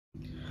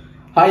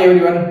Hi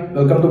everyone,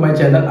 welcome to my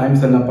channel. I am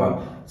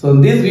Sannappa. So in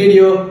this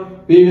video,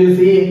 we will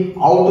see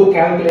how to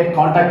calculate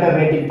contactor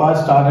rating for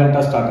star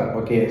delta starter.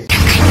 Okay.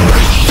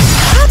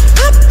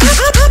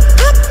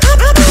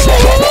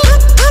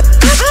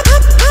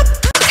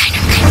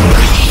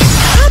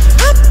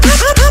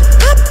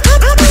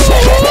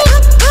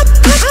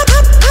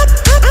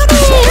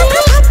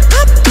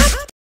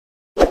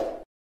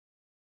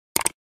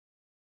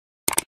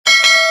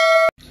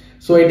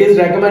 So it is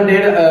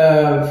recommended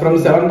from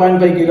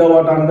 7.5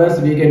 kilowatt onwards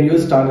we can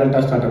use star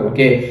delta starter.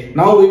 Okay.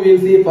 Now we will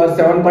see for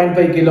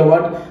 7.5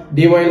 kilowatt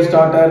DOL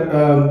starter.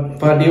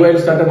 For DOL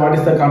starter, what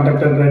is the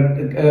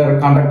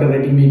contactor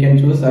rating we can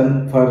choose,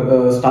 and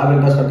for star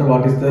delta starter,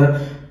 what is the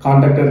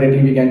contactor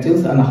rating we can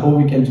choose, and how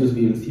we can choose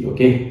we will see.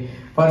 Okay.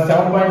 For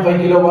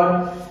 7.5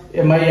 kilowatt,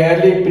 in my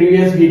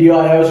previous video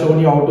I have shown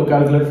you how to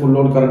calculate full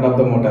load current of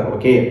the motor.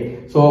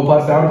 Okay. So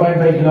for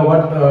 7.5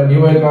 kilowatt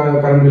DOL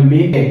current will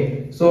be okay.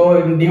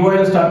 So in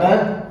DOL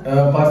starter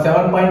for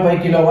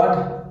 7.5 kilowatt,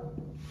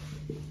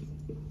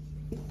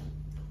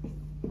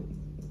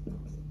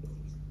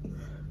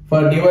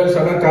 for DOL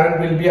starter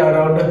current will be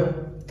around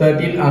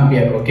 13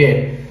 ampere.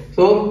 Okay.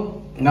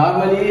 So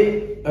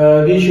normally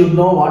we should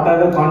know what are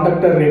the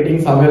contactor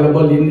ratings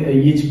available in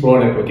each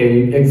product.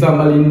 Okay.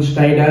 Example, in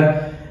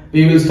Schneider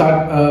we will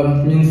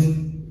start means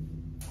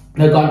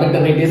the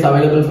contactor rate is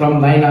available from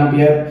 9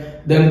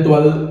 ampere, then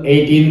 12,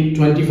 18,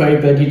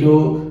 25,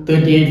 32,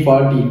 38,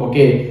 40.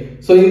 Okay.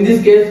 So in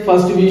this case,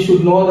 first we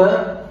should know the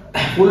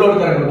full load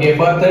current. Okay.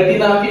 For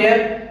 13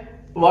 ampere,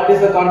 what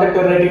is the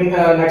contactor rating?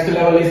 Next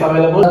level is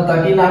available.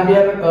 13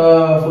 ampere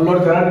full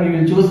load current, we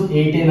will choose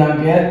 18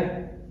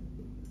 ampere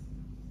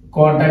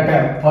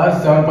contactor for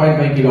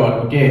 7.5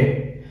 kilowatt.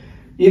 Okay.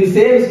 In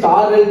same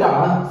star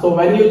delta, so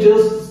when you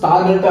choose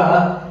star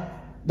delta,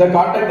 the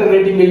contactor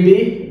rating will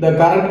be, the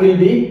current will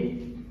be,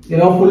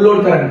 full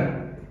load current.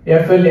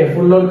 FLA,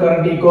 full load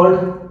current equal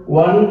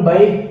 1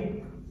 by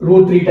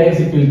root 3 times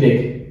it will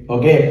take.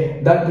 Okay.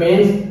 That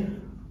means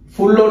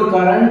full load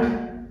current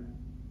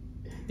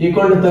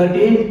equal to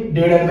 13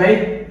 divided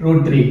by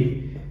root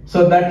 3.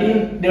 So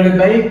 13 divided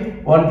by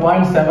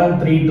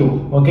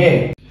 1.732.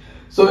 Okay.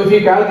 So if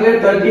you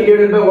calculate 13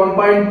 divided by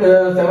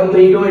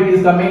 1.732, it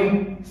is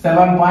coming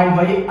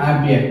 7.5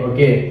 ampere.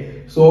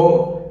 Okay.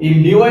 So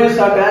in DOL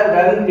starter,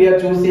 when we are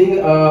choosing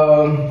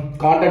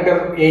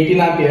contactor 18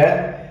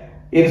 ampere,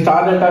 in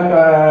star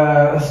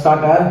delta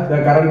starter,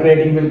 the current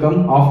rating will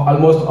come off,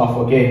 almost off.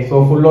 Okay.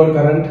 So full load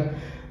current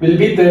will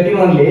be 13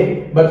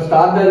 only, but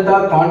star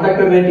delta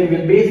contactor rating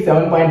will be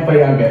 7.5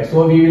 ampere.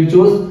 So we will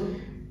choose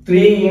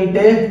 3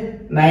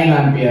 into 9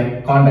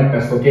 ampere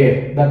contactors.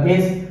 Okay. That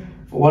means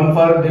one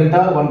for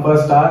delta, one for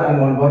star,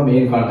 and one for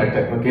main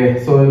contactor.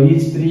 Okay. So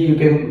each 3 you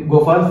can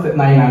go for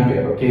 9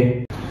 ampere.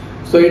 Okay.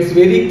 So it's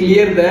very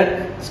clear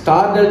that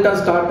star delta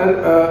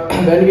starter,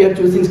 when we are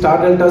choosing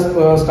star delta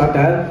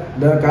starter,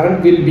 the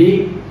current will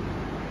be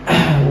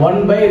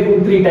 1 by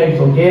root 3 times.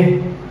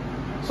 Okay.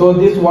 So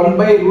this 1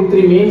 by root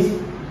 3 means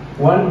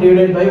 1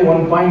 divided by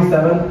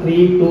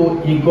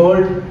 1.732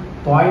 equal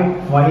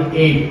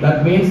 0.58.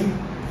 That means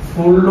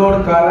full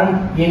load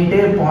current into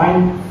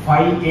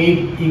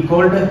 0.58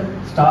 equal to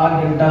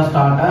star delta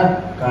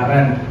starter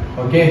current.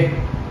 Okay.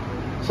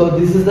 So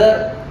this is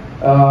the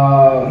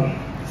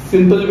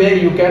simple way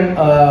you can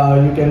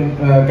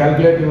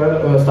calculate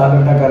your star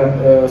delta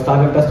current,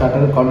 star delta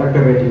starter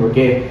contactor rating.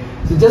 Okay.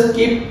 So just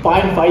keep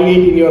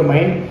 0.58 in your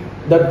mind.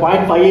 That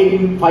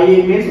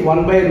 0.58 means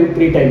 1 by root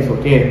 3 times.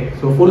 Okay.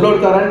 So full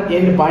load current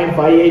in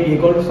 0.58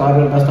 equal to star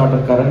delta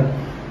starter current,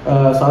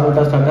 star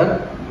delta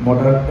starter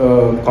motor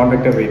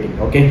contactor rating.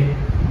 Okay.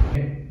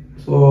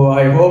 So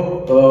I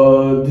hope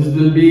this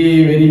will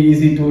be very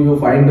easy to you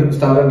find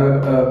star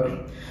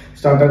delta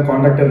starter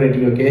contactor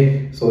rating.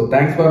 Okay. So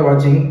thanks for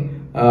watching.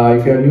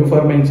 If you are new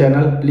for my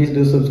channel, please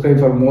do subscribe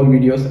for more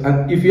videos,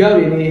 and if you have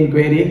any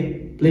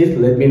inquiry, please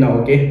let me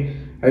know. Okay.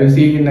 I will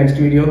see you in next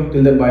video.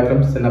 Till then, bye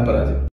from Sannappa.